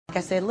Like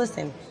I said,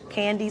 listen,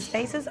 Candy's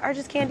faces are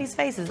just Candy's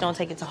faces. Don't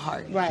take it to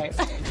heart. Right.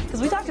 Because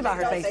we talked about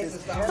her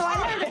faces. So I learned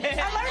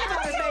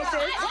about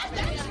her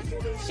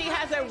faces. She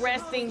has a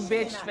resting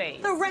bitch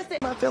face. The resting.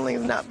 My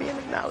feelings not being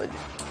acknowledged.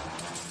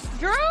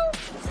 Drew?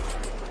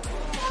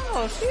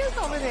 Oh, she is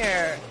over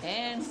there.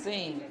 And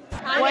sing.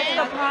 What's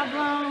the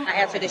problem? I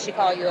asked her, did she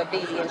call you a B?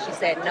 And she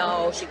said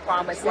no. She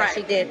promised that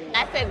she didn't.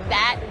 I said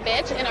that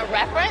bitch in a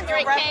reference.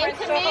 It came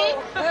to me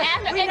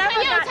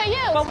after, to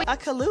you. A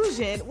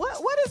collusion?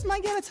 What is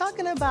Mayetta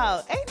talking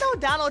about? Ain't no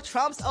Donald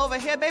Trumps over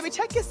here, baby.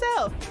 Check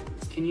yourself.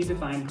 Can you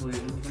define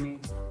collusion for me?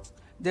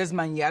 Does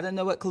Mayetta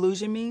know what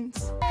collusion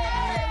means?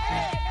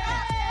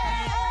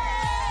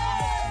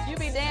 You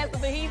be dancing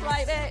for Heath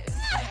like that?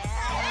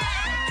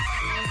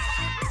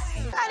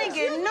 I didn't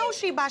get no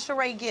She by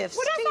Sheree gifts.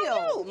 Well, that's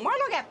on you.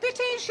 Marlo got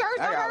 15 shirts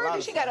on her,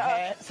 and she got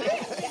a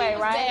Wait,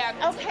 right?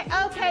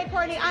 Okay,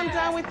 Courtney, I'm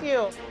done with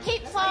you.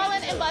 Keep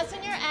falling and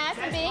busting your ass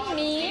and being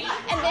mean,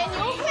 and then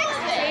you'll fix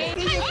it.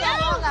 See you so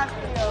long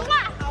after you.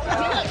 You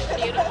look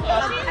beautiful.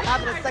 I'm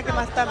having a stuck in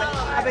my stomach.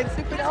 I've been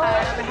super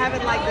tired. I've been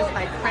having like this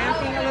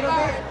cramping a little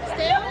bit.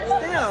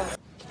 Still.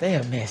 They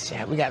a mess,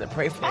 yeah. We got to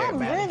pray for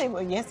everybody.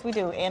 Well, yes, we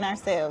do, and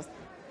ourselves.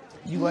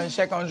 You want to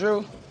check on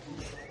Drew?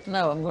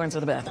 No, I'm going to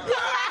the bathroom.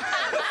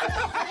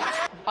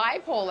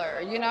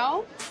 bipolar, you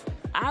know?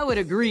 I would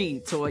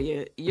agree,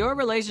 Toya. Your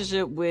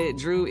relationship with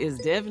Drew is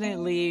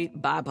definitely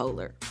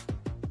bipolar.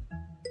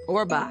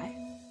 Or bi.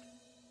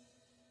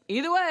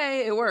 Either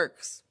way, it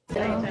works.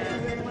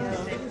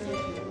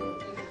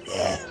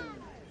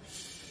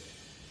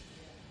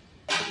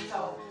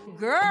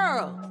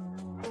 Girl.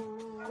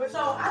 So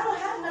I don't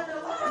have nothing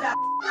to lie about.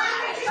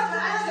 I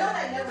know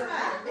that never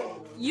happened.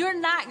 You're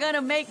not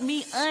gonna make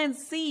me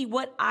unsee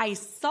what I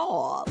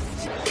saw.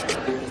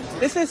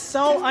 This is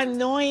so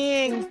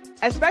annoying,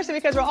 especially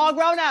because we're all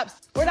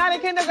grown-ups. We're not in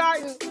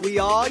kindergarten. We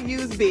all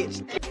use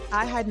bitch.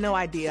 I had no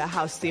idea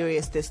how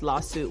serious this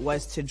lawsuit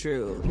was to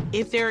Drew.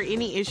 If there are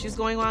any issues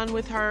going on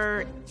with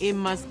her, it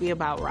must be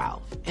about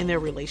Ralph and their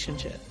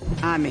relationship.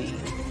 I mean,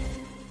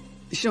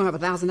 she don't have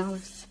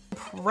 $1,000?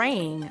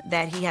 Praying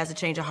that he has a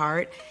change of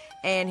heart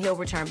and he'll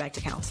return back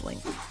to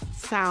counseling.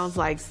 Sounds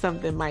like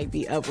something might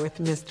be up with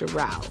Mr.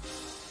 Ralph.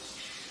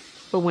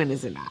 But when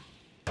is it not?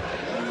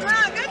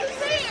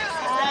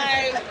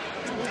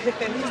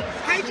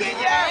 Hey, Kenya.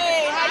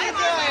 Hey, how you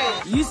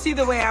doing? You see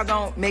the way I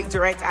don't make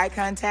direct eye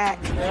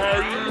contact? How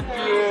you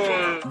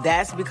doing?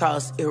 That's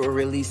because it will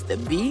release the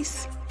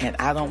beast, and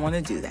I don't want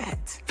to do that.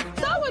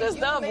 Some of the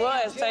stuff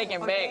was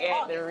taken back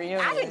at the reunion.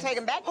 I didn't take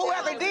him back.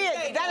 Whoever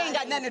did, that ain't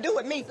got nothing to do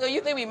with me. So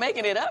you think we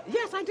making it up?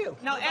 Yes, I do.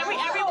 No,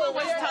 everyone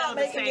was told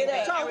the same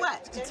thing. So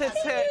what?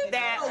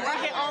 That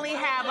we can only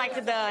have like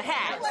the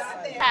hats.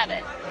 Have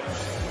it.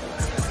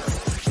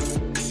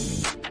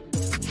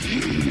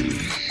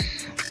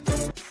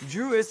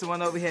 Drew is the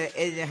one over here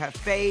editing her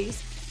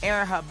face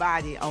and her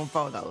body on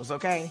photos,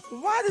 okay?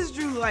 Why does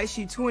Drew look like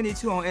she's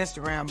 22 on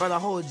Instagram, but a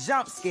whole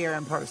jump scare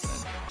in person?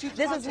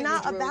 This is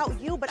not about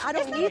you, but I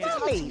don't need to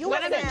talk to you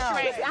right now.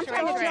 I'm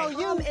trying to know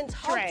you and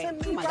talk to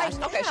me right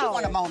now. Okay, she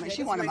want a moment.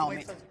 She want a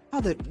moment.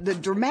 Oh, the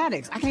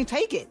dramatics. I can't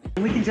take it.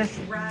 We can just...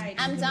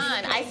 I'm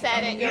done. I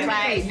said it. You're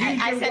right.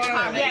 I said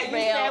karma is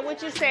real. You said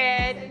what you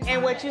said,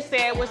 and what you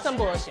said was some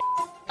bullshit.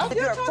 If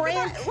you're a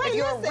friend, if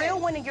you're a real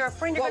one and you're a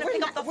friend, you're going to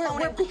pick up the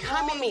phone and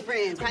call me.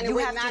 Friends. You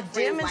have to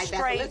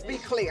demonstrate. Let's be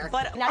clear.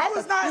 But I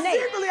was not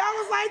secretly, I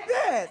was like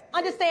this.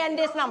 Understand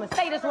this, and I'm going to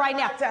say this right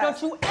now.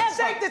 Don't you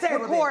Shake the ever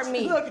table, record bitch.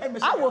 me. Look at me.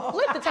 I will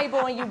flip the table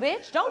on you,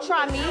 bitch. Don't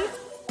try me.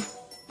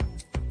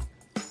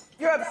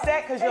 You're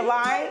upset because you're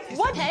lying?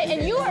 What? Hey,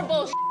 and you are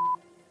bullshit.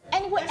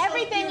 And with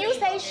everything you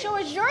say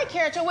shows your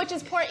character, which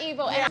is poor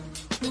evil. And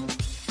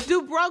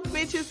Do broke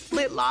bitches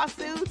split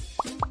lawsuits?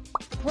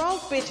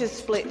 Broke bitches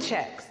split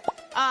checks.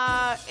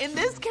 In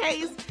this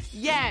case,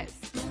 yes.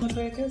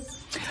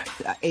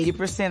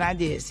 80% I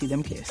did see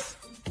them kiss.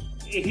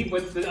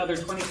 What's the other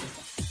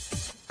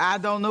 20%? I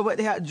don't know what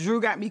the hell. Drew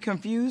got me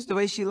confused the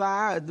way she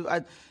lied,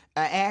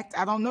 act.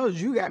 I don't know.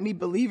 Drew got me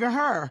believing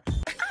her.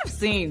 I've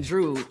seen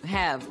Drew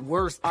have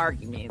worse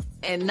arguments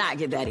and not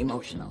get that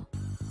emotional.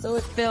 So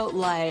it felt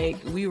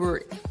like we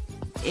were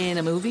in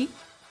a movie.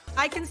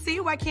 I can see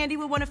why Candy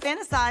would want to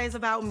fantasize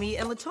about me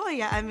and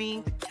LaToya. I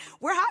mean,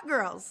 we're hot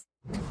girls.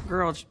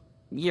 Girl,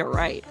 you're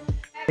right.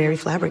 Very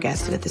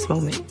flabbergasted at this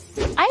moment.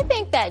 I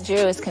think that Drew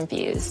is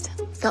confused.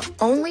 The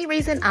only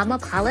reason I'm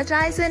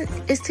apologizing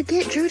is to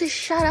get Drew to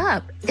shut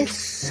up. It's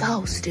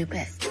so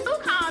stupid. you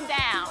calm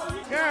down.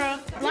 Girl,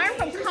 Learn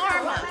from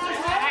karma.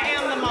 I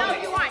am the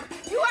moment. No, you aren't.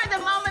 You are the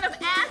moment of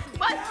ass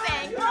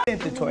busting.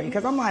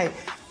 Because I'm like,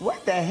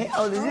 what the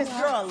hell? Is this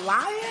girl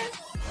lying?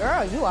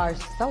 Girl, you are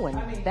so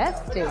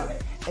invested.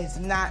 It's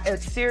not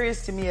as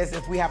serious to me as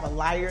if we have a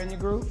liar in the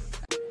group.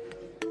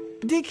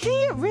 Did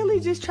Kid really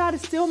just try to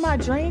steal my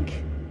drink?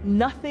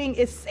 Nothing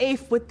is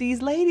safe with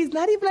these ladies,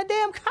 not even a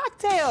damn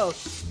cocktail.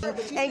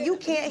 And you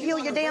can't heal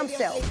your damn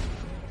self.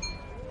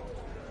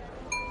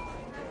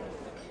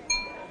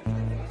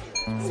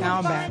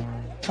 Sound back.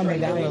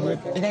 Coming down a little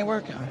bit. It ain't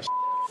working.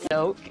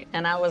 Joke,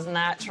 and I was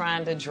not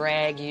trying to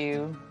drag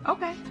you.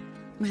 Okay.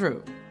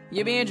 Drew,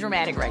 you're being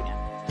dramatic right now.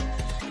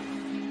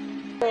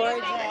 Let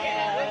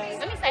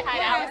me say hi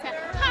to Allison.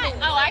 Hi.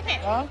 Oh, I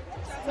can't. Huh?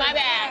 My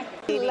bad.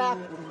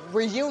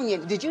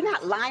 Reunion. Did you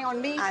not lie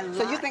on me?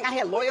 So you think I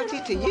had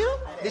loyalty to you?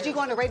 Did you go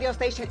on the radio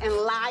station and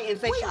lie and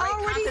say we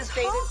already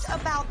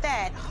talked about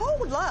that.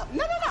 Hold up.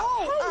 No.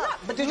 Hold up.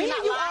 But did you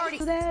not lie?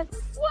 Do that?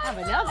 What? Have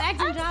enough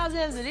acting jobs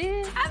as it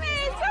is. I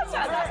mean,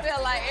 sometimes I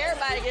feel like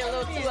everybody get a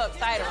little too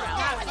uptight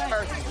around me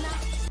personally.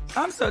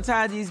 I'm so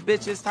tired of these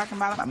bitches talking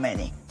about my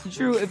money.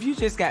 Drew, if you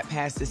just got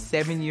past the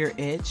 7-year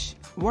itch,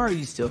 why are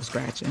you still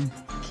scratching?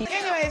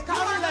 Anyways, call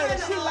her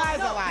later. She lies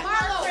a lot.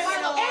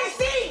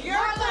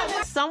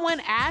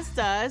 Someone asked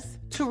us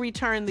to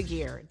return the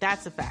gear.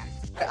 That's a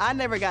fact. I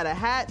never got a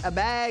hat, a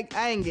bag.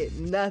 I ain't get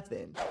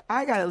nothing.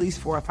 I got at least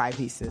 4 or 5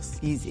 pieces.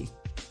 Easy.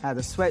 I had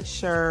a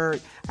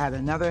sweatshirt. I had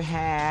another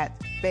hat.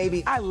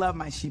 Baby, I love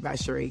my She by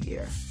Sheree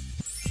gear.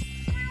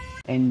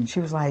 And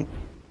she was like,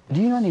 do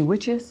you know any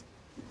witches?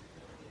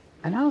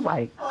 And I was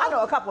like, I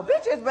know a couple of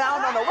bitches, but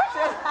I don't know no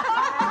witches.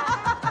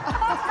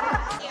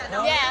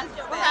 Yeah.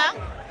 Huh?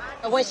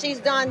 When she's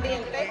done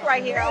being fake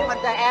right here, I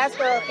want to ask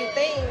her a few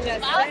things.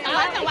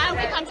 Why don't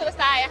we come to the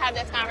side and have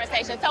this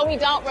conversation so we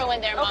don't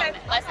ruin their moment?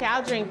 Okay,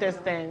 I'll drink this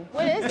then.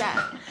 What is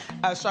that?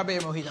 Strawberry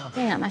mojito.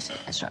 Damn, I should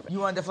have strawberry. You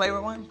want the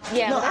flavored one?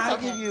 Yeah, no, but that's I'll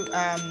okay. give you.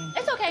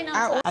 It's okay,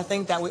 no. I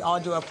think that we all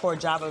do a poor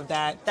job of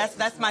that.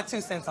 That's my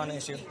 2 cents on the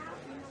issue.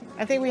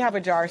 I think we have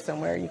a jar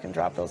somewhere you can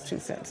drop those 2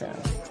 cents in.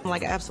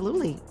 Like, I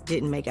absolutely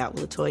didn't make out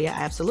with LaToya.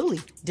 I absolutely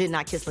did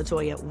not kiss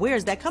LaToya.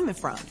 Where's that coming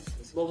from?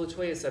 Well,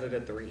 LaToya said it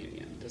at the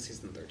reunion, this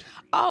season 13.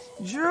 Oh,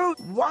 Drew,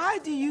 why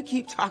do you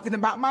keep talking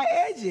about my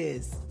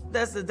edges?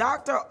 Does the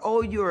doctor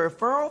owe you a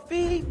referral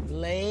fee?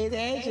 Blade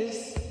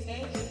edges.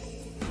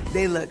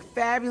 They look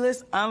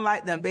fabulous,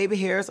 unlike them baby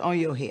hairs on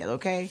your head,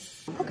 okay?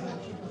 Okay.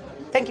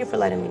 Thank you for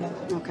letting me know.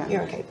 Okay.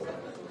 You're incapable.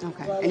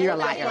 Okay. And you're a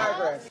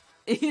liar.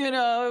 You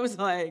know, it was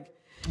like...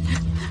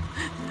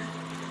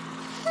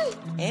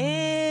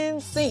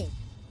 and scene.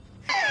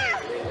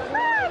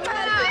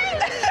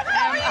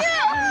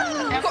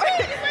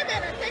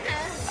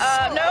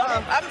 No,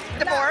 I'm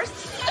divorced.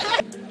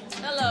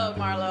 Hello,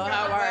 Marlo.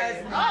 How are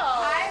you?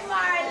 Hi,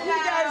 Marlo. You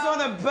guys on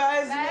the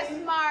buzz? That's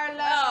Marlo.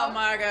 Oh,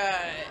 my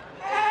God.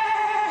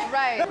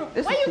 Right.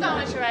 Where you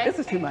going, Sheree? This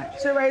is too much.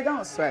 Sheree,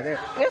 don't sweat it.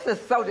 This is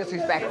so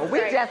disrespectful. We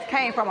just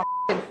came from a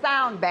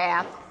sound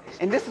bath,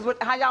 and this is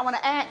how y'all want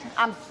to act?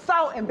 I'm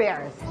so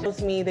embarrassed. It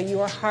tells me that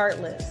you are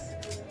heartless,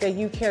 that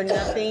you care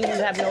nothing, you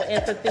have no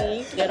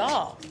empathy at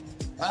all.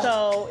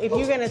 So if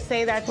you're gonna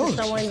say that to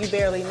someone you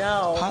barely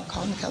know,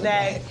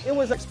 that it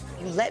was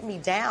You let me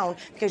down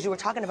because you were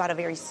talking about a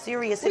very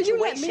serious Well, situation.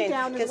 you let me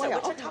down as well.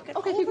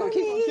 Okay,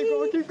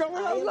 keep going.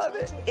 I love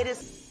it. It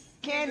is.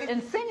 Candy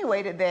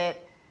insinuated that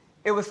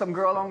it was some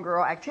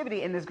girl-on-girl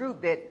activity in this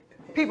group that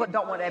people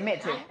don't want to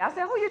admit to. I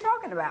said, who are you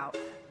talking about?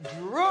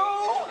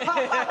 Drew!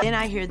 Then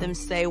I hear them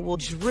say, well,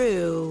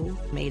 Drew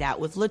made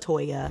out with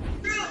LaToya.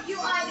 Drew, you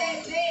are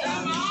that bitch.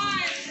 Come on,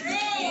 Drew.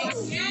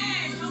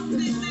 Yes, don't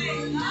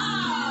say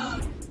no.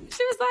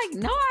 She was like,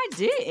 no, I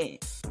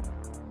didn't.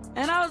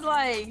 And I was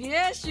like,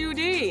 yes, you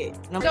did.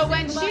 So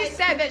when she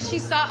said that she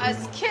saw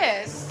us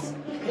kiss,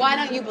 why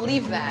don't you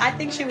believe that? I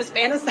think she was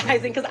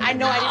fantasizing because I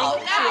know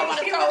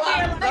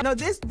I didn't. No,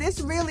 this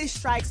really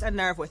strikes a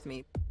nerve with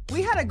me.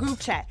 We had a group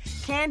chat.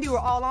 Candy were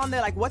all on there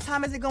like, what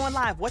time is it going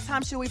live? What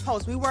time should we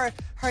post? We were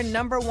her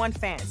 #1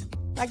 fans.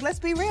 Like, let's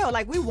be real.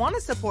 Like, we want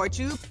to support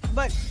you,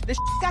 but the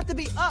got to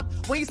be up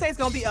when you say it's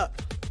going to be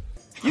up.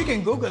 You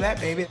can Google that,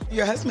 baby.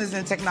 Your husband's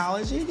in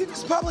technology.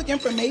 It's public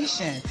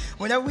information.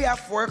 Whenever we have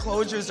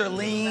foreclosures or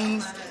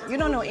liens. You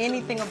don't know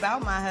anything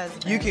about my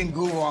husband. You can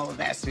Google all of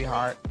that,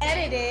 sweetheart.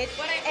 Edited.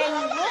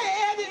 And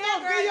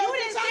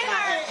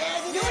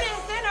you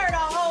didn't send her the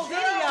whole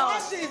video.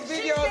 She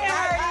sent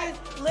her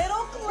this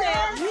little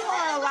clip. You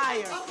are a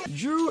liar.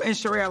 Drew and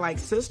Sheree are like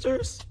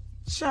sisters.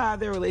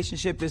 Child, their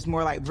relationship is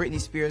more like Britney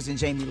Spears and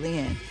Jamie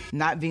Lynn,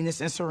 not Venus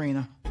and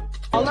Serena.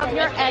 All of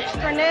your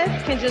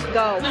extraness can just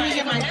go. Let me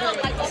get my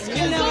drink.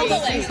 You know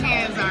these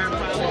hands are a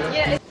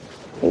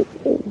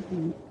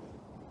problem.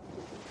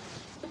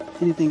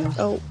 Anything else?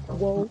 Oh,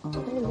 whoa. Oh,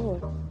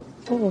 Lord.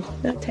 Oh,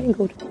 not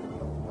tangled.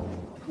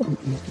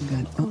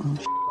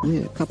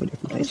 Yeah, a couple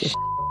different places.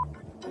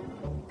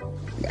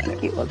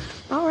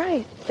 All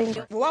right. Thank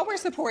you. While we're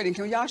supporting,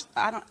 can y'all?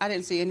 I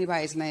didn't see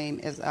anybody's name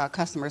as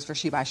customers for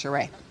She by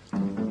Sheree.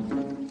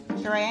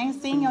 Sheree, I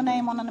ain't seen your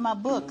name on none of my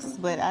books,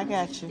 but I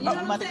got you.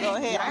 I'm about to go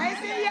ahead. I ain't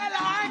seen you in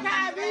the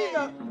archive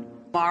either.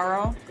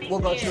 Tomorrow, we'll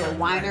go to a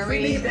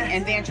winery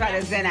and then try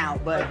to zen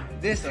out. But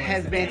this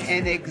has been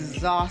an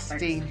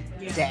exhausting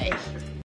day.